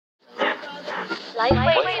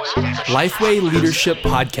Lifeway Leadership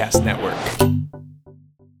Podcast Network.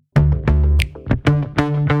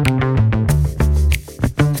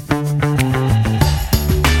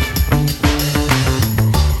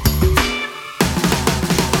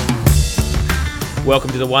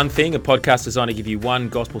 Welcome to The One Thing, a podcast designed to give you one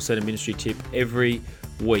gospel-centered ministry tip every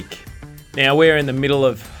week. Now, we're in the middle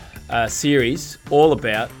of a series all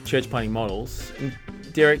about church planting models. And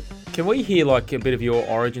Derek, can we hear like a bit of your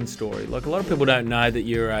origin story? Like, a lot of people don't know that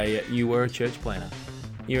you were a church planter.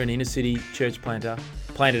 You're an inner city church planter.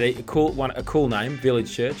 Planted a cool name,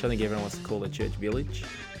 Village Church. I think everyone wants to call their church Village.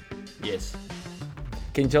 Yes.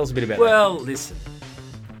 Can you tell us a bit about that? Well, listen,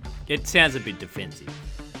 it sounds a bit defensive,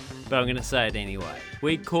 but I'm going to say it anyway.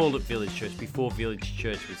 We called it Village Church before Village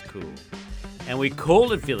Church was cool. And we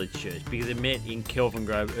called it Village Church because it met in Kelvin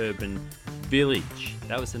Grove Urban Village.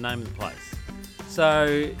 That was the name of the place.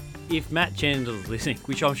 So if Matt Chandler's listening,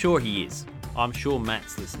 which I'm sure he is, I'm sure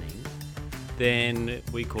Matt's listening, then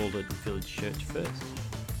we called it Village Church first.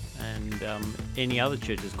 And any other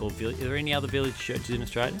churches called Village? Are there any other Village Churches in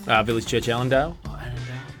Australia? Village Church Allendale. Oh, Allendale.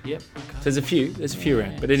 Yep. Okay. There's a few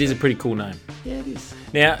around, but it is a pretty cool name. Yeah, it is.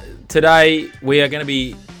 Now, today we are going to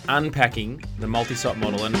be unpacking the multi-site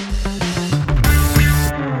model, and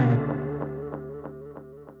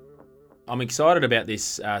I'm excited about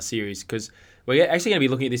this series because we're actually going to be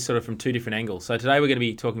looking at this sort of from two different angles. So today we're going to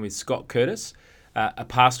be talking with Scott Curtis, a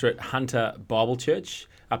pastor at Hunter Bible Church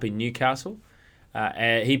up in Newcastle.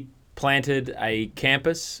 He planted a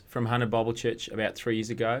campus from Hunter Bible Church about 3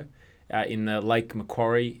 years ago in the Lake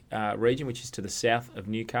Macquarie region, which is to the south of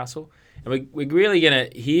Newcastle. And we're really going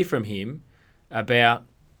to hear from him about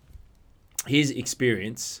his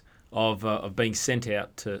experience of being sent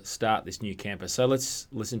out to start this new campus. So let's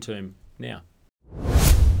listen to him now.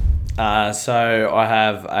 So I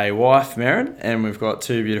have a wife, Merrin, and we've got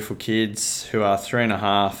two beautiful kids who are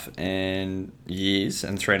 3.5 years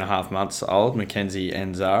and 3.5 months old, Mackenzie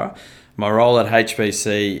and Zara. My role at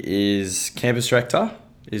HBC is campus director,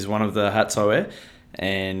 is one of the hats I wear,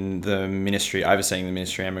 and the ministry, overseeing the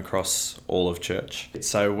ministry and across all of church.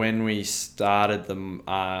 So when we started the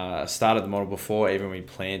model, before even we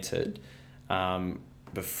planted,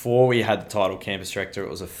 before we had the title campus director, it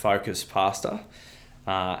was a focus pastor.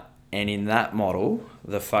 And in that model,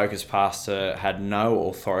 the focus pastor had no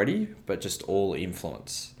authority, but just all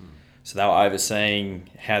influence. So they were overseeing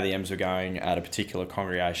how the M's were going at a particular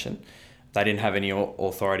congregation. They didn't have any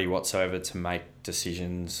authority whatsoever to make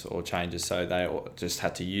decisions or changes. So they just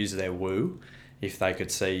had to use their woo if they could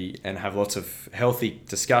see and have lots of healthy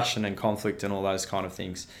discussion and conflict and all those kind of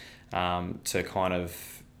things to kind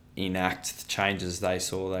of enact the changes they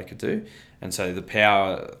saw they could do. And so the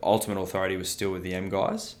power, ultimate authority was still with the M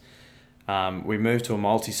guys. We moved to a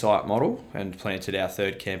multi-site model and planted our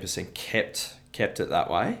third campus and kept it that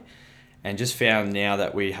way, and just found now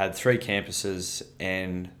that we had 3 campuses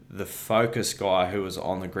and the focus guy who was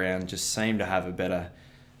on the ground just seemed to have a better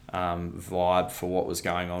vibe for what was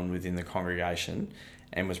going on within the congregation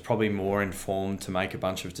and was probably more informed to make a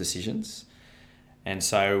bunch of decisions. And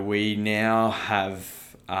so we now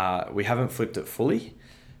have, we haven't flipped it fully.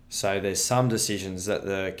 So there's some decisions that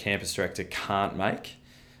the campus director can't make.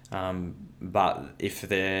 But if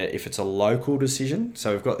it's a local decision,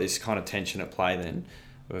 so we've got this kind of tension at play then,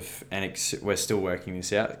 we're still working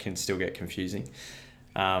this out. It can still get confusing.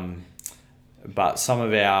 But some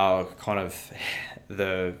of our kind of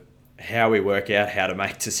how we work out how to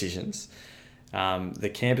make decisions,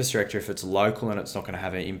 the campus director, if it's local and it's not going to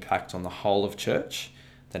have an impact on the whole of church,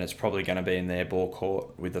 then it's probably going to be in their ball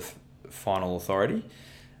court with the final authority.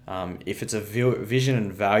 If it's a vision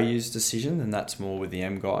and values decision, then that's more with the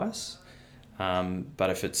M guys. But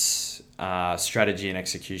if it's strategy and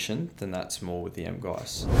execution, then that's more with the M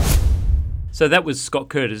guys. So that was Scott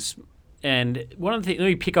Curtis. And one of the things, let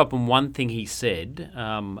me pick up on one thing he said,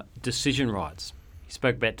 decision rights. He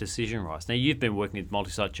spoke about decision rights. Now, you've been working with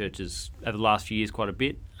multi-site churches over the last few years quite a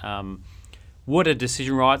bit. What are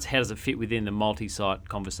decision rights? How does it fit within the multi-site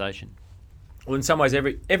conversation? Well, in some ways,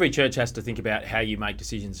 every church has to think about how you make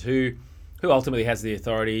decisions. Who ultimately has the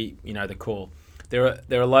authority? The call. There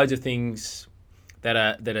are loads of things that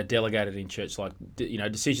are delegated in church, like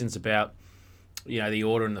decisions about the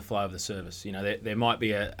order and the flow of the service. There might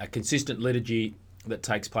be a consistent liturgy that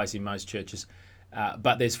takes place in most churches,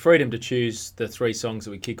 but there's freedom to choose the 3 songs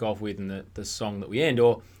that we kick off with and the song that we end.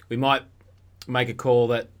 Or we might make a call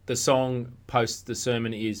that the song post the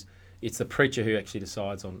sermon it's the preacher who actually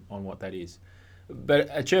decides on what that is. But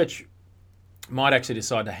a church might actually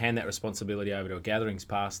decide to hand that responsibility over to a gatherings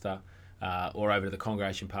pastor or over to the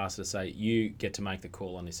congregation pastor to say, you get to make the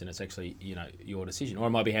call on this, and it's actually, your decision. Or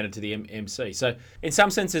it might be handed to the MC. So in some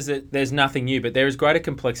senses, there's nothing new, but there is greater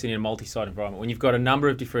complexity in a multi-site environment. When you've got a number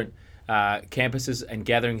of different campuses and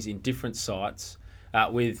gatherings in different sites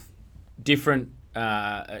with different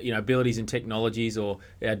abilities and technologies or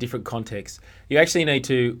different contexts, you actually need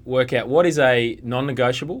to work out what is a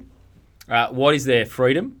non-negotiable, what is their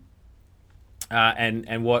freedom,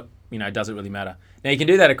 and what doesn't really matter. Now, you can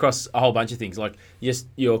do that across a whole bunch of things, like just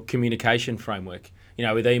your communication framework.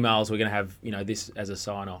 With emails, we're going to have this as a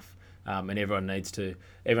sign-off, and everyone needs to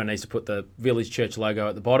put the Village Church logo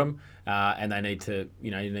at the bottom, and they need to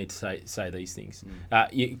you need to say these things.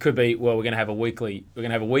 It could be, well, we're going to have a weekly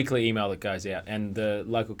email that goes out, and the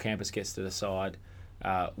local campus gets to decide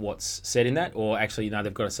what's said in that, or actually,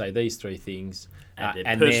 they've got to say these three things.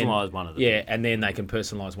 And personalise one of them. Yeah, and then they can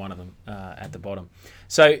personalise one of them at the bottom.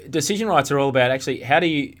 So decision rights are all about actually how do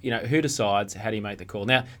you, who decides, how do you make the call.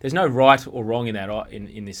 Now, there's no right or wrong in that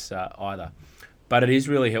in this either, but it is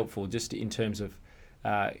really helpful just in terms of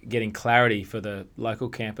getting clarity for the local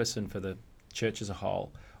campus and for the church as a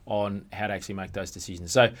whole on how to actually make those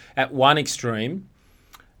decisions. So at one extreme,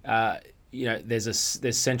 there's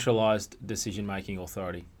centralised decision-making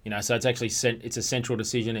authority. So it's actually it's a central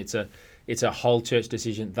decision. It's a whole church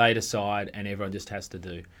decision. They decide, and everyone just has to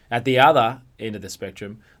do. At the other end of the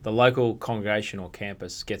spectrum, the local congregation or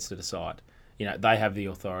campus gets to decide. They have the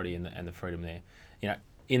authority and the freedom there.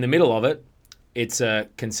 In the middle of it, it's a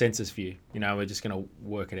consensus view. We're just going to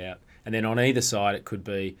work it out. And then on either side, it could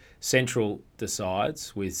be central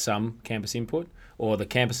decides with some campus input, or the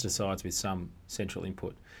campus decides with some central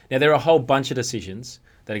input. Now, there are a whole bunch of decisions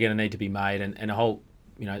that are going to need to be made, and a whole,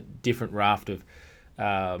 different raft of,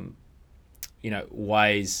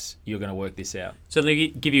 ways you're going to work this out. So let me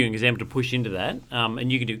give you an example to push into that,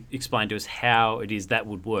 and you can explain to us how it is that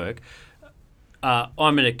would work.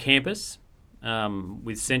 I'm at a campus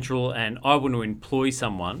with Central, and I want to employ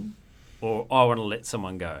someone, or I want to let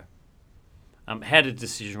someone go. How do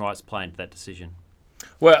decision rights play into that decision?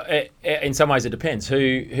 Well, in some ways it depends.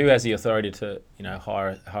 Who has the authority to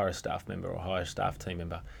hire a staff member or hire a staff team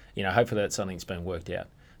member? Hopefully that's something that's been worked out.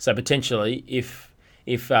 So potentially,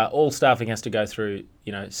 if all staffing has to go through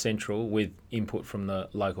Central with input from the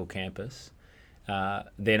local campus,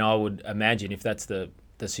 then I would imagine if that's the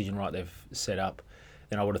decision right they've set up,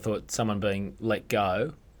 then I would have thought someone being let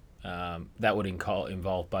go, that would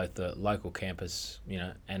involve both the local campus,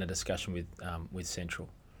 and a discussion with Central.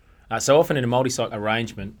 So often in a multi-site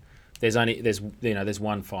arrangement, there's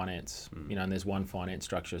one finance, and there's one finance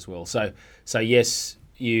structure as well. So yes,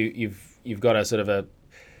 you've got a sort of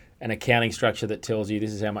an accounting structure that tells you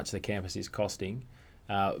this is how much the campus is costing,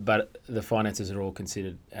 but the finances are all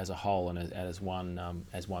considered as a whole and as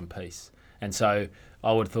one piece. And so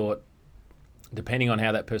I would have thought, depending on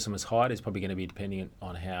how that person was hired, is probably going to be depending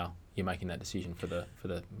on how you're making that decision for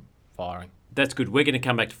the firing. That's good. We're going to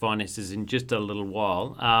come back to finances in just a little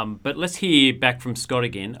while, but let's hear back from Scott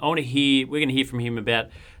again. We're going to hear from him about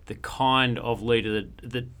the kind of leader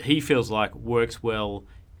that he feels like works well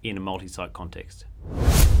in a multi-site context.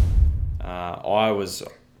 I was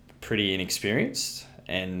pretty inexperienced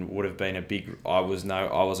and would have been I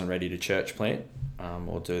wasn't ready to church plant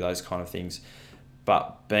or do those kind of things.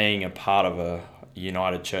 But being a part of a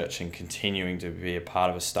united church and continuing to be a part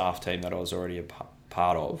of a staff team that I was already a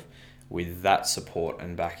part of, with that support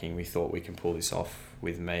and backing, we thought we can pull this off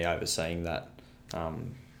with me overseeing that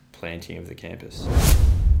planting of the campus.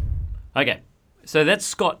 Okay, so that's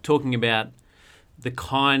Scott talking about the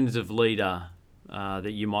kinds of leader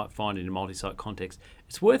that you might find in a multi-site context.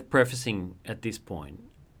 It's worth prefacing at this point,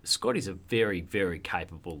 Scott is a very, very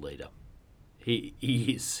capable leader. He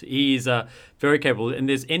is very capable, and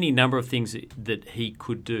there's any number of things that he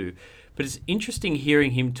could do. But it's interesting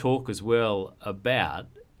hearing him talk as well about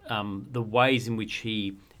the ways in which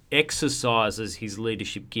he exercises his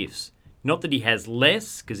leadership gifts. Not that he has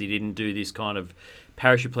less, because he didn't do this kind of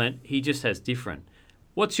parachute plant, he just has different.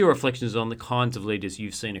 What's your reflections on the kinds of leaders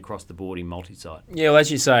you've seen across the board in multi-site? Yeah, well,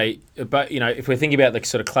 as you say, but if we're thinking about the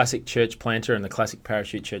sort of classic church planter and the classic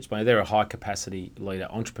parachute church planter, they're a high-capacity leader,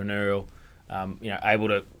 entrepreneurial, able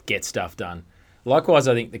to get stuff done. Likewise,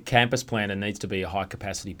 I think the campus planner needs to be a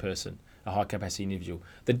high-capacity person, a high-capacity individual.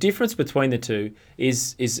 The difference between the two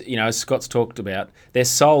is as Scott's talked about, they're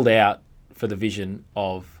sold out for the vision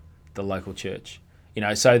of the local church.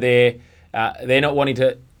 So they're not wanting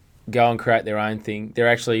to go and create their own thing. They're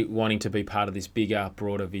actually wanting to be part of this bigger,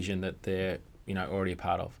 broader vision that they're already a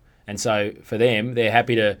part of. And so for them, they're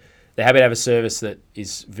happy to have a service that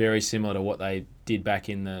is very similar to what they did back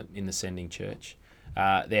in the sending church.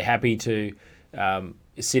 They're happy to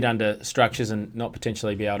sit under structures and not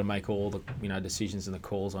potentially be able to make all the decisions and the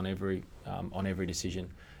calls on every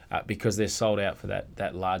decision because they're sold out for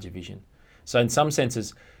that larger vision. So in some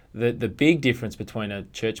senses, the big difference between a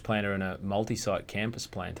church planter and a multi-site campus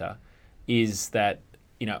planter is that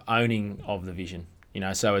owning of the vision.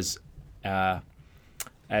 So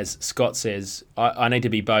as Scott says, I need to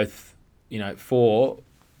be both for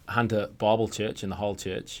Hunter Bible Church and the whole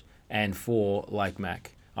church and for Lake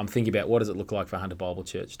Mac. I'm thinking about what does it look like for Hunter Bible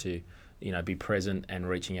Church to, be present and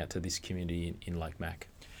reaching out to this community in Lake Mac.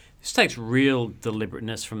 This takes real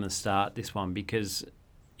deliberateness from the start, this one, because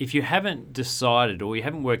if you haven't decided or you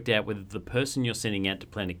haven't worked out whether the person you're sending out to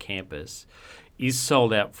plant a campus is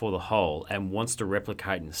sold out for the whole and wants to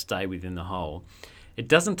replicate and stay within the whole, it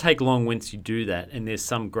doesn't take long once you do that and there's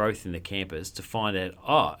some growth in the campus to find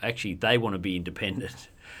out, actually, they want to be independent.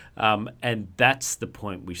 And that's the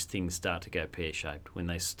point which things start to go pear-shaped, when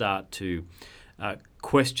they start to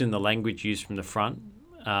question the language used from the front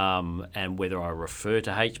and whether I refer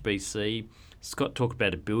to HBC. Scott talked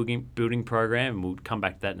about a building program, and we'll come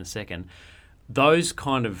back to that in a second. Those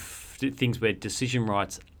kind of things where decision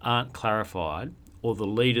rights aren't clarified or the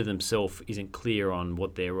leader themselves isn't clear on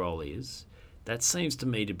what their role is, that seems to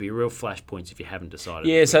me to be real flashpoints if you haven't decided.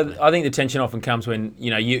 Yeah, so I think the tension often comes when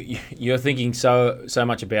you're thinking so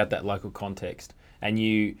much about that local context, and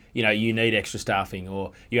you need extra staffing,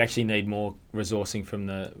 or you actually need more resourcing from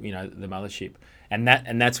the mothership, and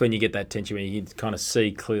that's when you get that tension when you can kind of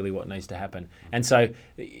see clearly what needs to happen. And so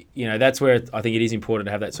that's where I think it is important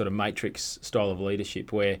to have that sort of matrix style of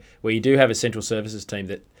leadership where you do have a central services team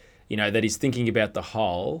that that is thinking about the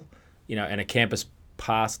whole, and a campus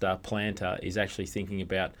pastor, planter is actually thinking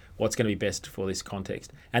about what's going to be best for this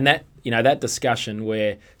context. And that, that discussion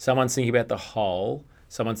where someone's thinking about the whole,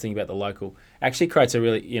 someone's thinking about the local, actually creates a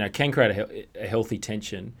really, can create a healthy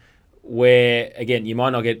tension where, again, you might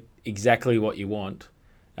not get exactly what you want,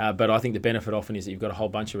 but I think the benefit often is that you've got a whole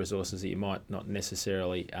bunch of resources that you might not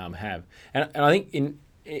necessarily have. And I think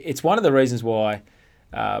it's one of the reasons why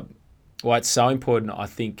it's so important, I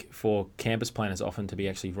think, for campus planners often to be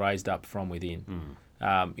actually raised up from within.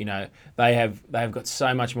 They have got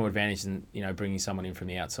so much more advantage than bringing someone in from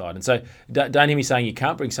the outside. And so don't hear me saying you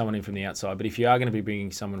can't bring someone in from the outside, but if you are going to be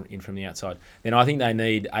bringing someone in from the outside, then I think they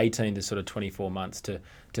need 18 to sort of 24 months to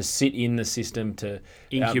sit in the system, to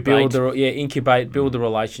incubate, build the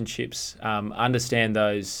relationships, understand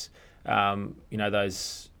those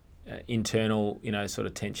those internal sort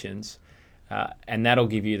of tensions. And that'll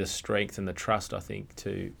give you the strength and the trust, I think,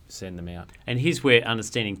 to send them out. And here's where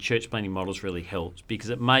understanding church planting models really helps, because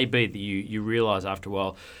it may be that you realise after a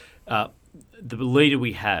while the leader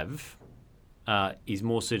we have is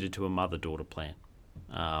more suited to a mother-daughter plan.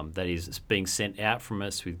 That is being sent out from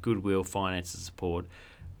us with goodwill, finance and support,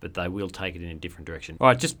 but they will take it in a different direction. All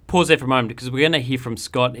right, just pause there for a moment because we're going to hear from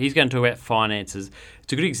Scott. He's going to talk about finances.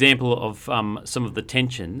 It's a good example of some of the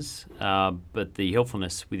tensions, but the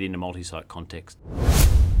helpfulness within a multi-site context.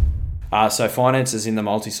 So finances in the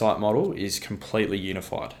multi-site model is completely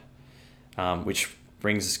unified, which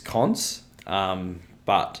brings cons,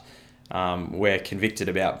 but we're convicted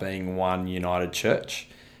about being one united church.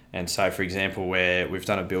 And so, for example, we've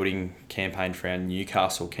done a building campaign for our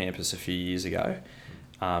Newcastle campus a few years ago,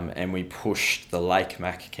 and we pushed the Lake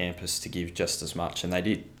Mac campus to give just as much, and they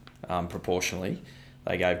did, proportionally.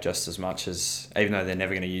 They gave just as much as, even though they're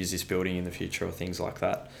never going to use this building in the future or things like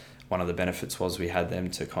that, one of the benefits was we had them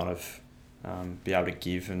to kind of be able to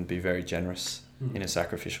give and be very generous in a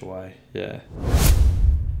sacrificial way. Yeah.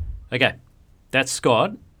 Okay, that's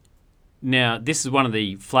Scott. Now, this is one of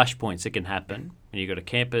the flashpoints that can happen when you've got a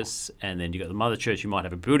campus and then you've got the mother church. You might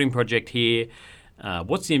have a building project here.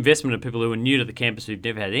 What's the investment of people who are new to the campus who've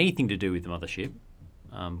never had anything to do with the mothership,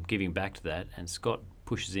 giving back to that? And Scott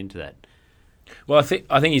pushes into that. Well, I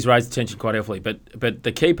think he's raised attention quite helpfully, but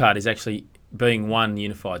the key part is actually being one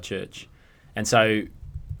unified church. And so,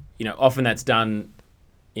 often that's done,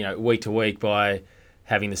 week to week by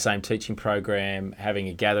having the same teaching program, having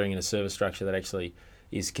a gathering and a service structure that actually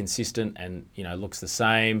is consistent and looks the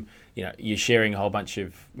same. You're sharing a whole bunch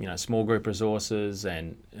of small group resources,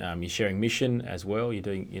 and you're sharing mission as well. You're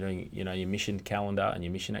doing your mission calendar and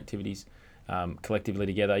your mission activities collectively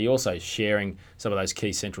together. You're also sharing some of those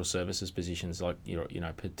key central services positions, like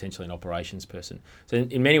potentially an operations person. So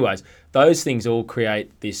in many ways, those things all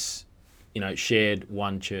create this shared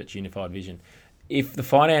one church unified vision. If the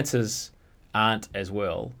finances aren't as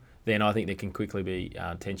well, then I think there can quickly be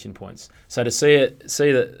tension points. So to see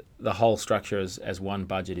the whole structure as one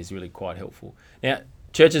budget is really quite helpful. Now,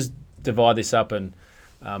 churches divide this up and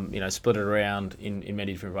split it around in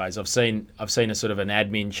many different ways. I've seen a sort of an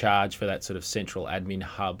admin charge for that sort of central admin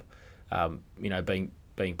hub,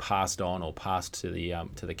 being passed on or passed to the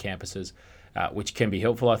campuses, which can be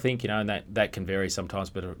helpful, I think, and that can vary sometimes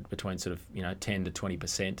between sort of 10 to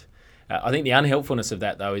 20%. I think the unhelpfulness of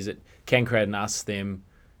that, though, is it can create an us-them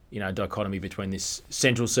dichotomy between this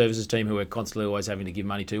central services team who we're constantly always having to give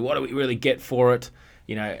money to. What do we really get for it?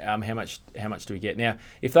 How much do we get? Now,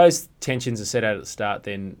 if those tensions are set out at the start,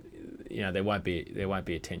 then there won't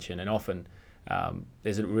be a tension, and often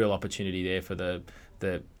there's a real opportunity there for the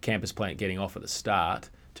campus plant getting off at the start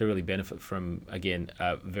to really benefit from, again,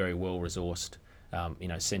 a very well resourced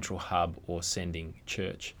central hub or sending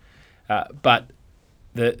church. But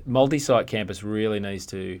the multi-site campus really needs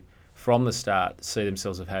to, from the start, see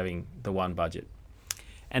themselves as having the one budget.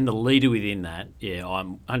 And the leader within that,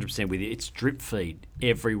 I'm 100% with you. It's drip feed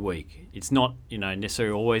every week. It's not,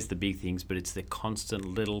 necessarily always the big things, but it's the constant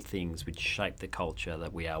little things which shape the culture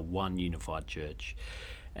that we are one unified church,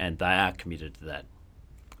 and they are committed to that.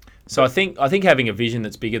 So I think having a vision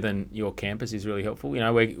that's bigger than your campus is really helpful.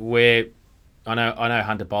 I know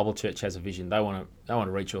Hunter Bible Church has a vision. They want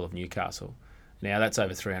to reach all of Newcastle. Now that's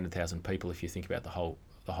over 300,000 people if you think about the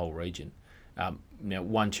whole region. Now,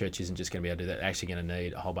 one church isn't just going to be able to do that. They're actually going to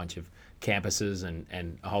need a whole bunch of campuses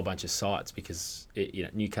and a whole bunch of sites because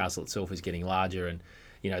Newcastle itself is getting larger, and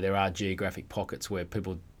there are geographic pockets where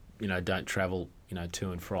people don't travel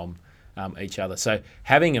to and from each other. So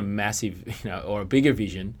having a massive or a bigger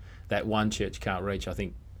vision that one church can't reach, I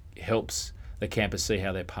think, helps the campus see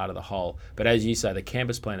how they're part of the whole. But as you say, the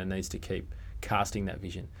campus planner needs to keep casting that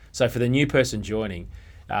vision. So for the new person joining,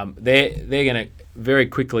 they're going to very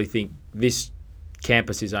quickly think this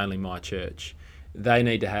campus is only my church. They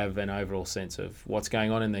need to have an overall sense of what's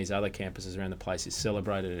going on in these other campuses around the place is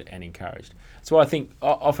celebrated and encouraged. So I think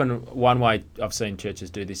often one way I've seen churches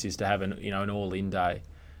do this is to have an all-in day.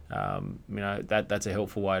 That's a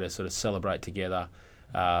helpful way to sort of celebrate together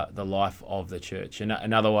the life of the church. And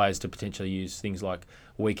another way is to potentially use things like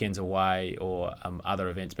weekends away or other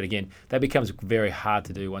events. But again, that becomes very hard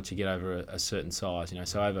to do once you get over a certain size.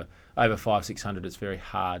 So over 500-600, it's very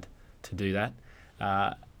hard to do that.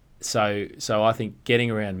 So I think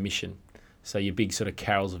getting around mission, so your big sort of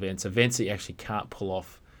carols events that you actually can't pull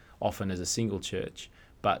off often as a single church,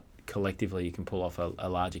 but collectively you can pull off a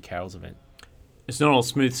larger carols event. It's not all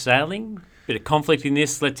smooth sailing. Bit of conflict in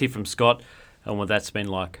this. Let's hear from Scott and what that's been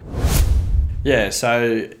like. Yeah,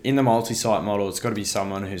 so in the multi-site model, it's got to be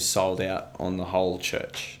someone who's sold out on the whole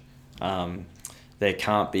church. There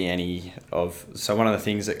can't be any of... So one of the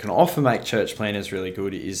things that can often make church planners really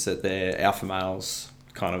good is that they're alpha males,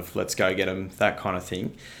 kind of let's go get them, that kind of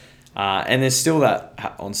thing. And there's still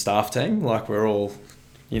that on staff team, like we're all,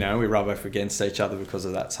 we rub up against each other because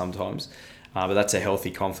of that sometimes. But that's a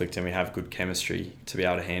healthy conflict and we have good chemistry to be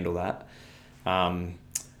able to handle that.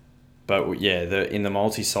 But yeah, in the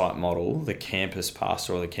multi-site model, the campus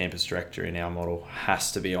pastor or the campus director in our model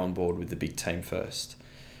has to be on board with the big team first.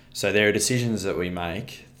 So there are decisions that we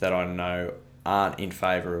make that I know aren't in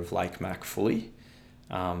favour of Lake Mac fully,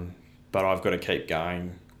 but I've got to keep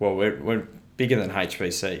going. Well, we're bigger than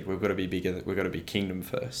HBC. We've got to be bigger. We've got to be Kingdom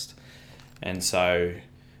first. And so,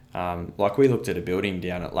 we looked at a building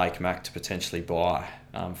down at Lake Mac to potentially buy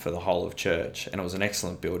for the whole of church, and it was an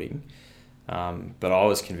excellent building. But I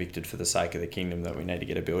was convicted for the sake of the Kingdom that we need to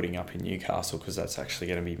get a building up in Newcastle because that's actually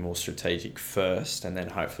going to be more strategic first, and then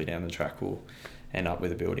hopefully down the track we'll end up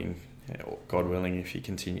with a building, God willing, if he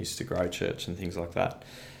continues to grow church and things like that.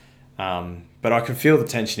 But I can feel the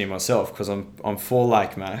tension in myself because I'm for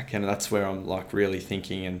Lake Mac, and that's where I'm really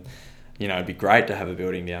thinking, and it'd be great to have a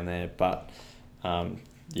building down there, but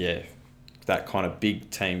that kind of big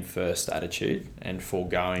team first attitude and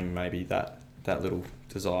foregoing maybe that little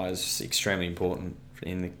desire is extremely important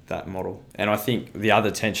in that model. And I think the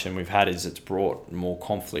other tension we've had is it's brought more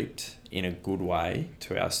conflict in a good way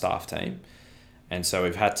to our staff team. And so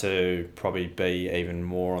we've had to probably be even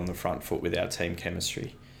more on the front foot with our team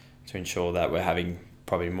chemistry to ensure that we're having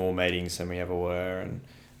probably more meetings than we ever were and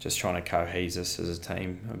just trying to cohese us as a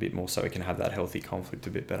team a bit more so we can have that healthy conflict a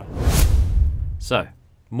bit better. So,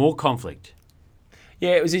 more conflict.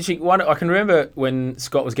 Yeah, it was interesting. I can remember when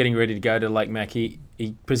Scott was getting ready to go to Lake Mac, he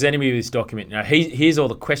presented me with this document. Here's all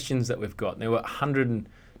the questions that we've got. There were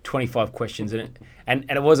 125 questions in it, and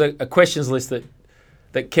it was a questions list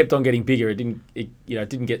that kept on getting bigger. It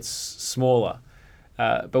didn't get smaller.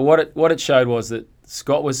 But what it showed was that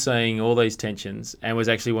Scott was seeing all these tensions and was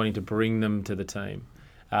actually wanting to bring them to the team.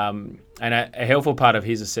 And a helpful part of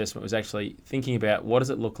his assessment was actually thinking about what does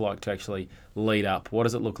it look like to actually lead up? What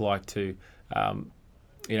does it look like to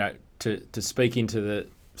to speak into the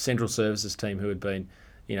central services team who had been,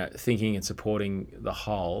 thinking and supporting the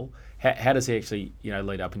whole. How does he actually,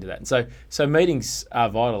 lead up into that? And so meetings are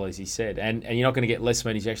vital, as he said, and you're not going to get less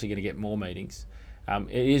meetings. You're actually going to get more meetings.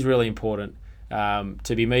 It is really important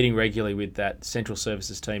to be meeting regularly with that central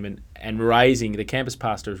services team and raising. The campus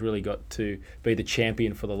pastor has really got to be the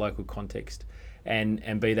champion for the local context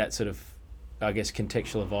and be that sort of, I guess,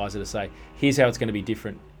 contextual advisor to say, here's how it's going to be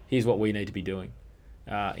different. Here's what we need to be doing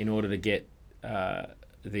in order to get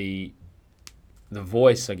the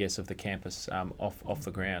voice, I guess, of the campus off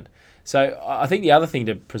the ground. So I think the other thing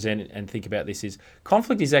to present and think about this is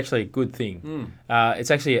conflict is actually a good thing. It's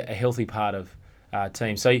actually a healthy part of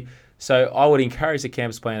team. So I would encourage the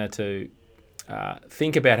campus planner to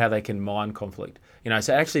think about how they can mine conflict.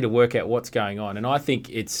 So actually to work out what's going on. And I think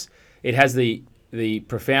it has the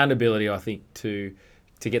profound ability, I think, to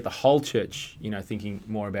get the whole church, thinking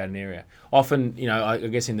more about an area. Often, I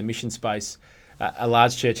guess in the mission space, a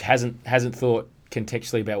large church hasn't thought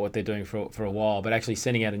contextually about what they're doing for a while, but actually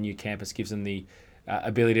sending out a new campus gives them the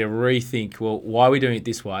ability to rethink, well, why are we doing it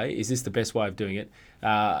this way? Is this the best way of doing it?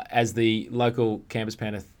 As the local campus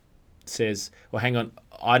planner says, well, hang on,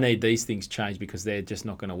 I need these things changed because they're just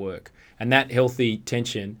not going to work. And that healthy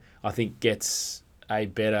tension, I think, gets a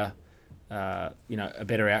better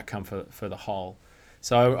outcome for the whole.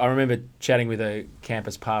 So I remember chatting with a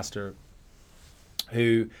campus pastor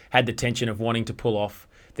who had the tension of wanting to pull off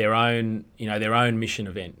their own mission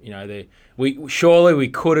event. We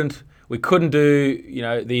couldn't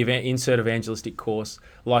do the event insert evangelistic course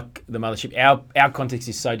like the mothership. Our context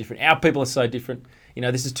is so different. Our people are so different.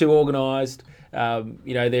 This is too organised.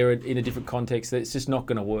 They're in a different context. It's just not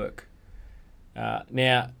going to work.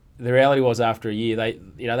 Now the reality was, after a year, they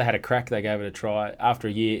had a crack. They gave it a try. After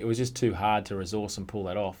a year, it was just too hard to resource and pull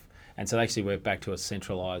that off. And so they actually went back to a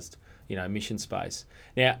centralised mission space.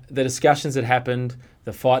 Now, the discussions that happened,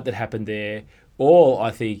 the fight that happened there, all,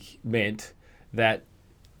 I think, meant that,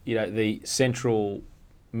 the central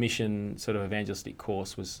mission sort of evangelistic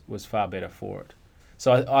course was far better for it.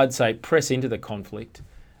 So I'd say press into the conflict,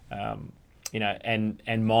 and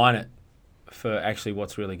mine it for actually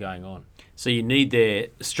what's really going on. So you need their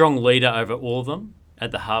strong leader over all of them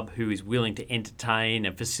at the hub who is willing to entertain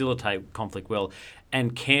and facilitate conflict well,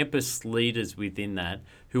 and campus leaders within that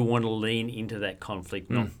who want to lean into that conflict,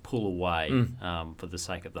 not pull away for the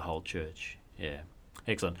sake of the whole church. Yeah,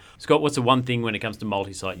 excellent. Scott, what's the one thing when it comes to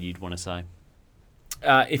multi-site you'd want to say?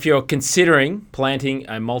 If you're considering planting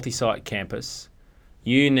a multi-site campus,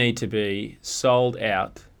 you need to be sold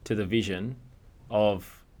out to the vision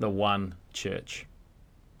of the one church.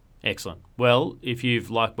 Excellent. Well, if you've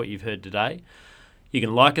liked what you've heard today, you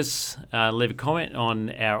can like us, leave a comment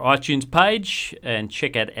on our iTunes page, and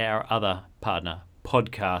check out our other partner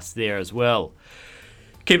podcasts there as well.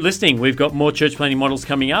 Keep listening. We've got more church planting models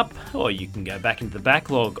coming up, or you can go back into the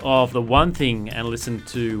backlog of The One Thing and listen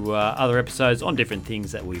to other episodes on different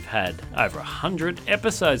things that we've had. Over 100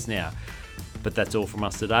 episodes now. But that's all from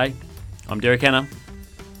us today. I'm Derek Hanna.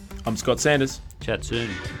 I'm Scott Sanders. Chat soon.